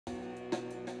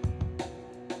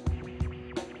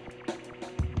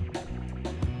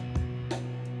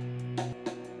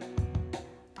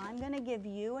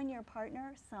you and your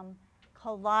partner some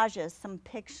collages, some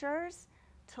pictures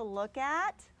to look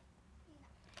at.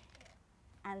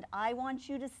 And I want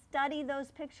you to study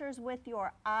those pictures with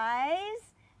your eyes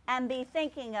and be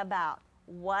thinking about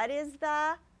what is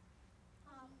the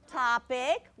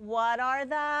topic, what are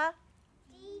the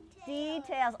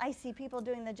details. I see people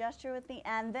doing the gesture with me.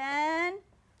 And then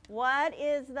what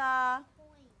is the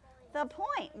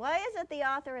point? Why is it the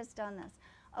author has done this?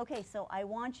 Okay, so I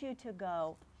want you to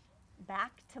go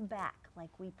back to back like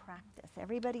we practice.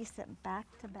 Everybody sit back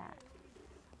to back.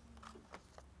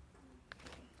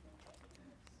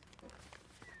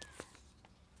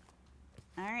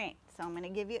 All right, so I'm going to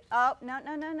give you, oh, no.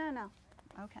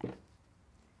 Okay.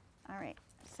 All right,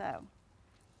 so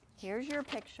here's your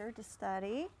picture to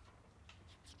study.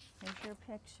 Here's your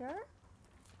picture.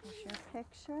 Here's your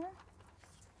picture.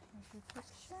 Here's your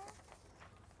picture.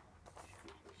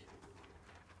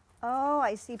 Oh,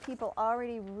 I see people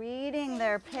already reading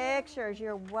their pictures.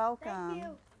 You're welcome. Thank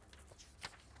you.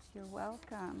 You're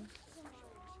welcome.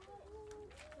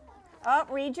 Oh,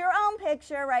 read your own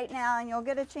picture right now and you'll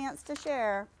get a chance to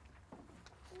share.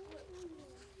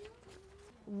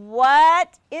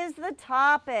 What is the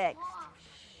topic?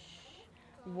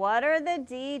 What are the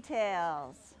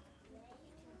details?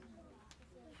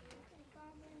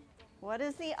 What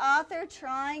is the author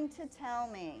trying to tell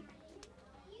me?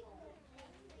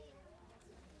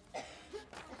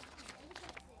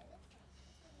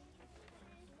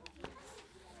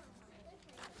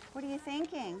 What are you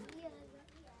thinking?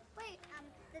 Wait,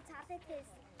 the topic is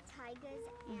tigers,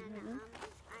 and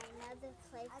I know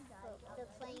they're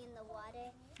playing in the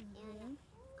water, and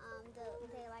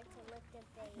they like to lift their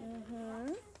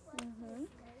face.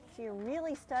 So you're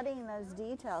really studying those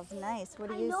details. Nice. What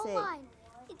do you see? I know mine.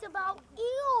 It's about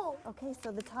eel. Okay,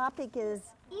 so the topic is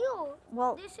Eel.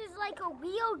 well. This is like a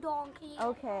wheel donkey.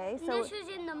 Okay, And so this is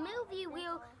in the movie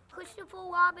where Christopher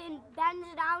Robin bends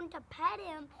down to pet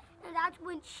him, and that's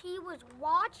when she was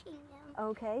watching him.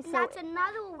 okay, And so that's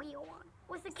another wheel one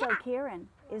with the cat. so Karen,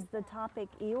 is the topic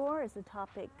Eeyore? Is the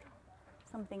topic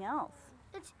something else?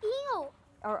 It's eel.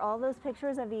 Are all those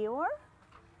pictures of Eeyore?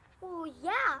 Well,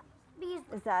 yeah, because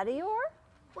Is that Eeyore?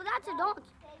 well, that's a donkey.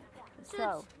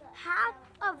 So It's half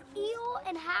of eel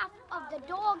and half of the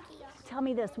donkey. tell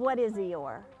me this: what is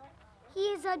Eeyore? He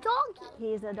is a donkey.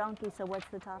 He's a donkey. So what's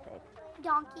the topic?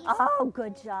 Donkeys. Oh,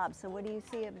 good job. So what do you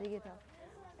see of the detail?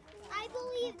 I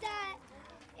believe that.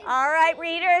 All right,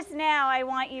 readers, now I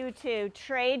want you to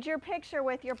trade your picture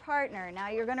with your partner. Now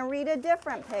you're going to read a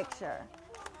different picture.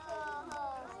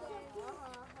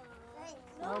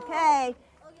 Okay,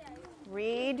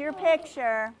 read your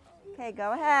picture. Okay,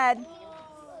 go ahead.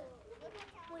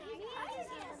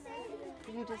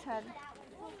 You just had...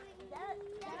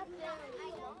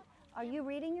 Are you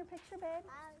reading your picture, babe?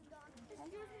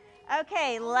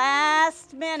 Okay,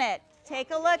 last minute.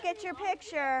 Take a look at your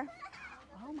picture.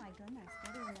 Oh my goodness,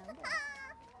 what do you know?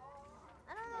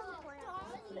 What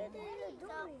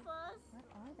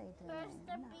are they doing?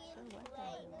 I'm not sure what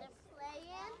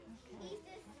they're doing.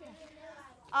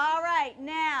 All right,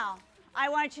 now I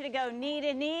want you to go knee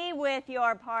to knee with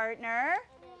your partner.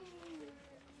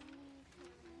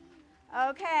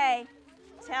 Okay,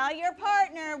 tell your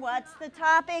partner what's the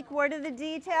topic, what are the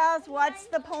details, what's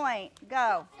the point.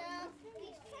 Go.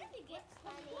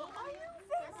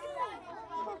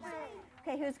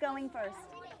 Okay, who's going first?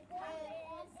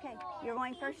 Okay, you're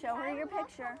going first. Show her your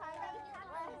picture.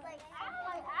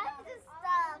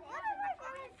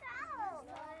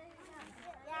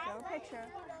 Show her picture.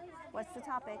 What's the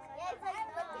topic?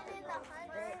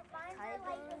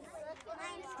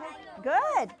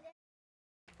 Good.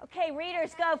 Okay,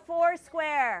 readers, go four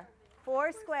square.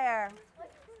 Four square.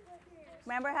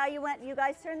 Remember how you went? You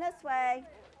guys turn this way.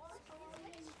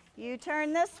 You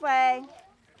turn this way.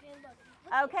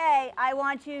 Okay, I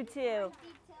want you to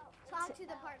Talk to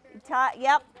the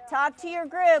partner. talk to your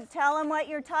group. Tell them what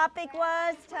your topic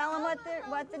was. Tell them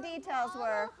what the details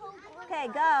were. Okay,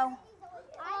 go.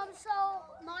 So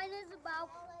mine is about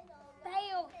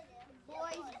fail.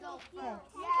 Boys go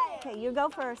first. Okay, you go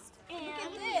first. Look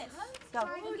at this. Go.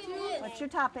 What's your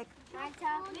topic?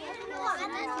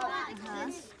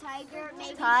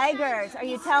 Tigers. Are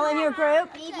you telling your group?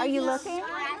 Are you looking?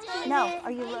 No.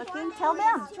 Are you looking? Tell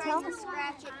them.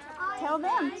 Tell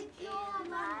them.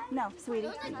 No, sweetie.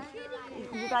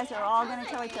 You guys are all going to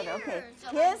tell each other. Okay.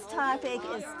 His topic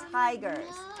is tigers.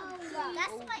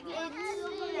 That's like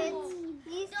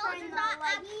he's trying to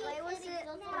play with it.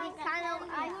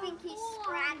 I think he's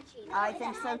scratching. I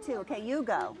think so too. Okay, you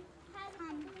go.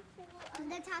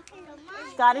 The topic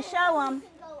is Got to show them.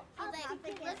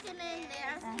 listen in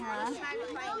there.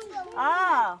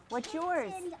 Oh, what's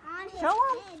yours? Show them.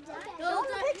 Show them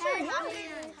the picture. Yeah.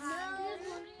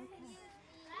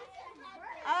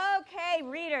 Okay,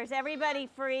 readers, everybody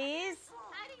freeze.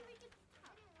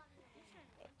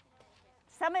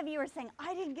 Some of you are saying,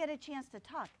 I didn't get a chance to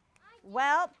talk.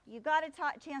 Well, you got a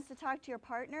chance to talk to your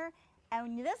partner,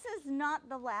 and this is not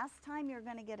the last time you're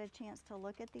going to get a chance to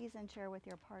look at these and share with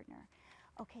your partner.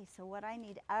 Okay, so what I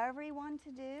need everyone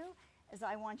to do is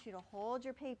I want you to hold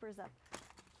your papers up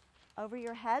over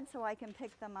your head so I can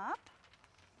pick them up.